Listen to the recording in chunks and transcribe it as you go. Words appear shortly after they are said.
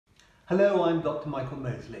Hello, I'm Dr. Michael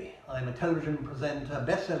Mosley. I'm a television presenter,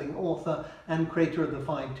 best-selling author and creator of the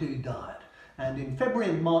 5-2 diet. And in February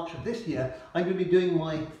and March of this year, I'm going to be doing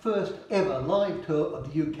my first ever live tour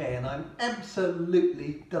of the UK, and I'm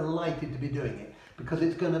absolutely delighted to be doing it because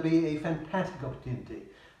it's going to be a fantastic opportunity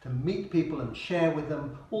to meet people and share with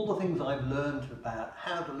them all the things I've learned about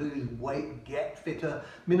how to lose weight, get fitter,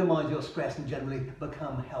 minimize your stress and generally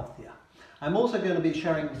become healthier. I'm also going to be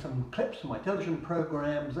sharing some clips from my television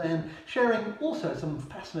programs and sharing also some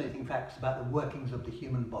fascinating facts about the workings of the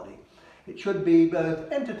human body. It should be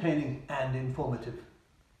both entertaining and informative.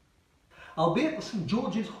 I'll be at the St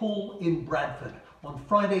George's Hall in Bradford on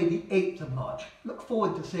Friday the 8th of March. Look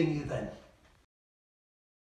forward to seeing you then.